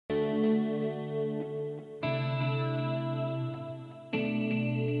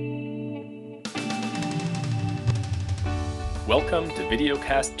Welcome to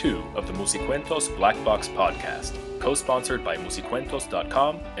Videocast 2 of the Musicuentos Black Box podcast, co-sponsored by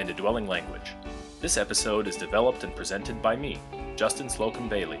musicuentos.com and A Dwelling Language. This episode is developed and presented by me, Justin Slocum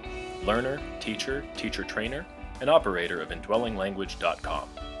Bailey, learner, teacher trainer, and operator of indwellinglanguage.com.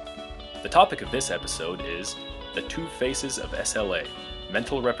 The topic of this episode is The Two Faces of SLA,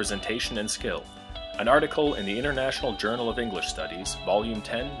 Mental Representation and Skill, an article in the International Journal of English Studies, Volume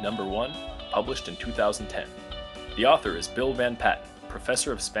 10, Number 1, published in 2010. The author is Bill VanPatten,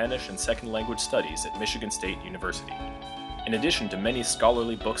 professor of Spanish and Second Language Studies at Michigan State University. In addition to many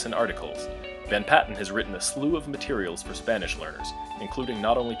scholarly books and articles, VanPatten has written a slew of materials for Spanish learners, including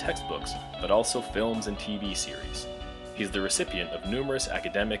not only textbooks, but also films and TV series. He is the recipient of numerous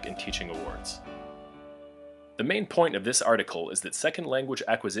academic and teaching awards. The main point of this article is that second language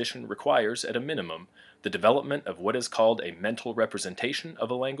acquisition requires, at a minimum, the development of what is called a mental representation of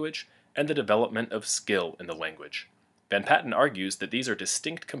a language and the development of skill in the language. VanPatten argues that these are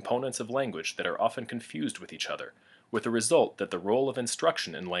distinct components of language that are often confused with each other, with the result that the role of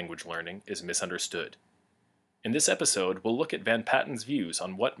instruction in language learning is misunderstood. In this episode, we'll look at VanPatten's views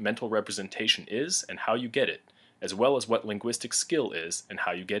on what mental representation is and how you get it, as well as what linguistic skill is and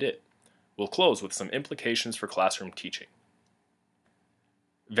how you get it. We'll close with some implications for classroom teaching.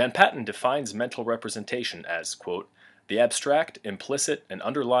 VanPatten defines mental representation as, quote, the abstract, implicit, and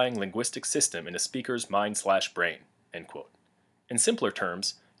underlying linguistic system in a speaker's mind/brain, end quote. In simpler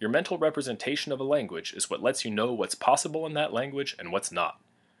terms, your mental representation of a language is what lets you know what's possible in that language and what's not.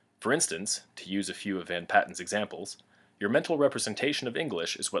 For instance, to use a few of VanPatten's examples, your mental representation of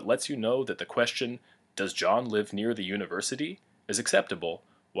English is what lets you know that the question, does John live near the university, is acceptable,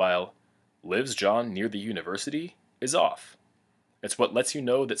 while lives John near the university is off. It's what lets you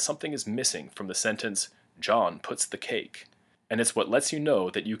know that something is missing from the sentence, John puts the cake. And it's what lets you know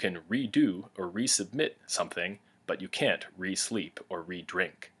that you can redo or resubmit something, but you can't re-sleep or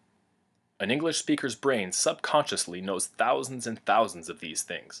re-drink. An English speaker's brain subconsciously knows thousands and thousands of these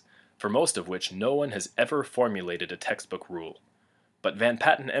things, for most of which no one has ever formulated a textbook rule. But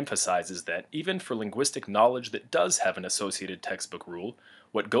VanPatten emphasizes that, even for linguistic knowledge that does have an associated textbook rule,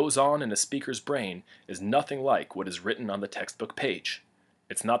 what goes on in a speaker's brain is nothing like what is written on the textbook page.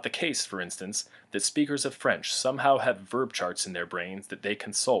 It's not the case, for instance, that speakers of French somehow have verb charts in their brains that they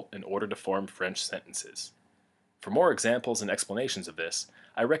consult in order to form French sentences. For more examples and explanations of this,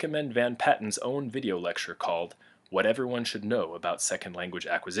 I recommend VanPatten's own video lecture called What Everyone Should Know About Second Language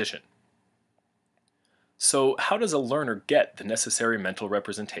Acquisition. So, how does a learner get the necessary mental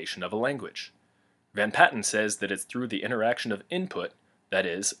representation of a language? VanPatten says that it's through the interaction of input, that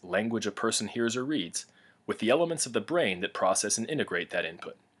is, language a person hears or reads, with the elements of the brain that process and integrate that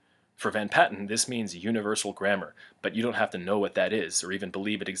input. For VanPatten, this means universal grammar, but you don't have to know what that is or even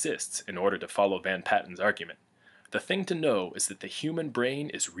believe it exists in order to follow VanPatten's argument. The thing to know is that the human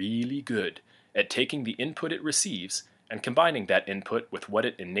brain is really good at taking the input it receives and combining that input with what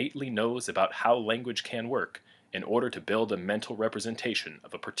it innately knows about how language can work in order to build a mental representation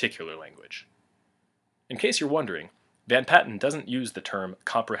of a particular language. In case you're wondering, VanPatten doesn't use the term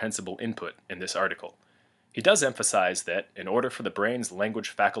comprehensible input in this article. He does emphasize that, in order for the brain's language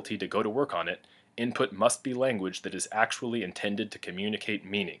faculty to go to work on it, input must be language that is actually intended to communicate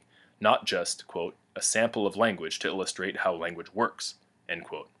meaning, not just, quote, a sample of language to illustrate how language works, end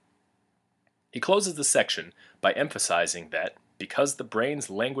quote. He closes the section by emphasizing that, because the brain's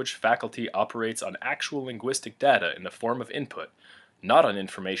language faculty operates on actual linguistic data in the form of input, not on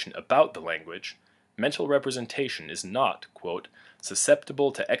information about the language, mental representation is not, quote,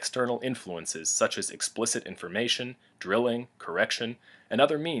 susceptible to external influences such as explicit information, drilling, correction, and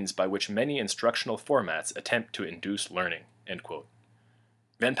other means by which many instructional formats attempt to induce learning, end quote.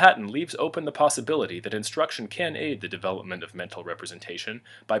 VanPatten leaves open the possibility that instruction can aid the development of mental representation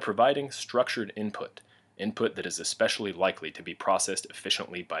by providing structured input that is especially likely to be processed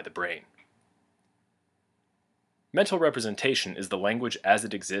efficiently by the brain. Mental representation is the language as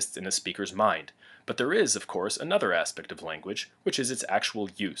it exists in a speaker's mind, but there is, of course, another aspect of language, which is its actual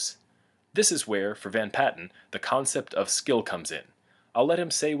use. This is where, for VanPatten, the concept of skill comes in. I'll let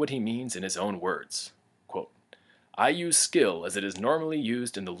him say what he means in his own words. Quote, I use skill as it is normally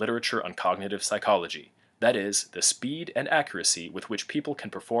used in the literature on cognitive psychology, that is, the speed and accuracy with which people can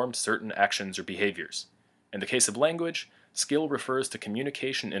perform certain actions or behaviors. In the case of language, skill refers to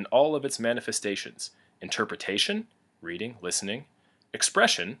communication in all of its manifestations: interpretation, reading, listening,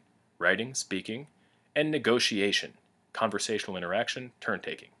 expression, writing, speaking, and negotiation, conversational interaction,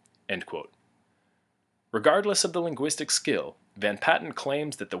 turn-taking, end quote. Regardless of the linguistic skill, VanPatten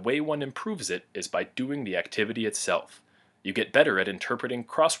claims that the way one improves it is by doing the activity itself. You get better at interpreting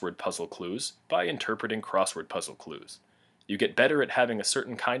crossword puzzle clues by interpreting crossword puzzle clues. You get better at having a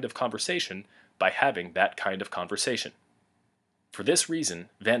certain kind of conversation by having that kind of conversation. For this reason,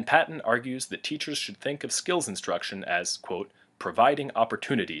 VanPatten argues that teachers should think of skills instruction as, quote, providing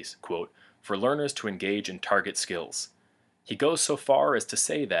opportunities, quote, for learners to engage in target skills. He goes so far as to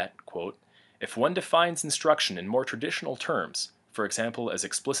say that, quote, if one defines instruction in more traditional terms, for example as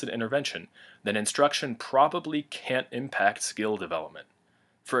explicit intervention, then instruction probably can't impact skill development.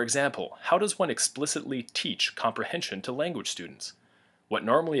 For example, how does one explicitly teach comprehension to language students? What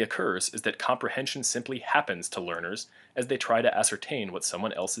normally occurs is that comprehension simply happens to learners as they try to ascertain what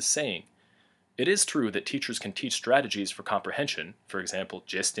someone else is saying. It is true that teachers can teach strategies for comprehension, for example,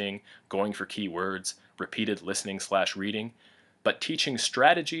 gisting, going for key words, repeated listening/reading, but teaching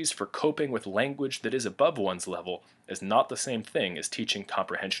strategies for coping with language that is above one's level is not the same thing as teaching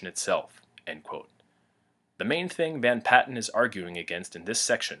comprehension itself." End quote. The main thing VanPatten is arguing against in this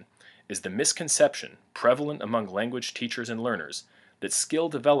section is the misconception prevalent among language teachers and learners that skill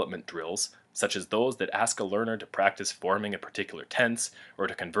development drills, such as those that ask a learner to practice forming a particular tense or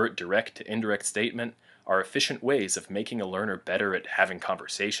to convert direct to indirect statement, are efficient ways of making a learner better at having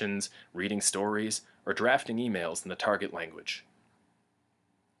conversations, reading stories, or drafting emails in the target language.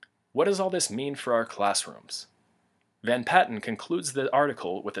 What does all this mean for our classrooms? VanPatten concludes the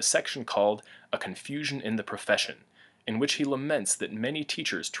article with a section called "A Confusion in the Profession," in which he laments that many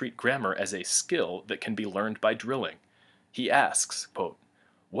teachers treat grammar as a skill that can be learned by drilling. He asks, quote,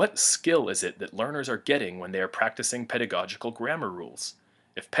 what skill is it that learners are getting when they are practicing pedagogical grammar rules?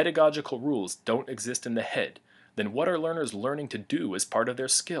 If pedagogical rules don't exist in the head, then what are learners learning to do as part of their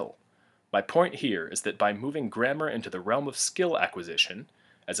skill? My point here is that by moving grammar into the realm of skill acquisition,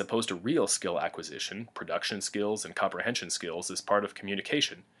 as opposed to real skill acquisition, production skills and comprehension skills as part of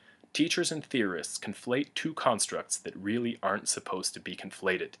communication, teachers and theorists conflate two constructs that really aren't supposed to be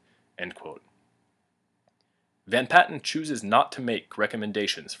conflated. End quote. VanPatten chooses not to make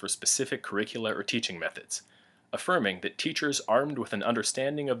recommendations for specific curricula or teaching methods, affirming that teachers armed with an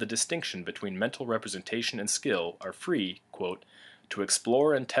understanding of the distinction between mental representation and skill are free, quote, to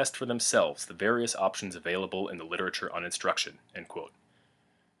explore and test for themselves the various options available in the literature on instruction, end quote.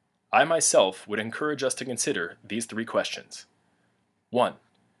 I myself would encourage us to consider these three questions. 1.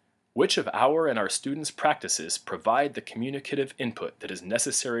 Which of our and our students' practices provide the communicative input that is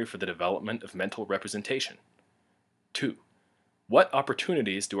necessary for the development of mental representation? 2. What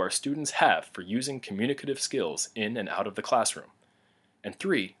opportunities do our students have for using communicative skills in and out of the classroom? And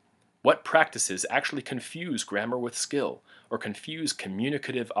 3. What practices actually confuse grammar with skill, or confuse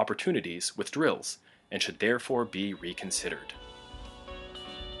communicative opportunities with drills, and should therefore be reconsidered?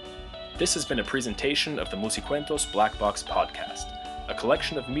 This has been a presentation of the Musicuentos Black Box Podcast, a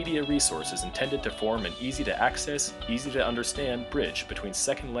collection of media resources intended to form an easy-to-access, easy-to-understand bridge between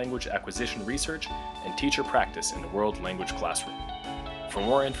second language acquisition research and teacher practice in the world language classroom. For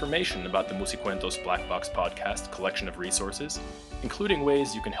more information about the Musicuentos Black Box Podcast collection of resources, including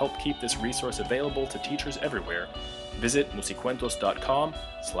ways you can help keep this resource available to teachers everywhere, visit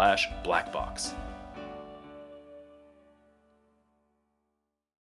musicuentos.com/blackbox.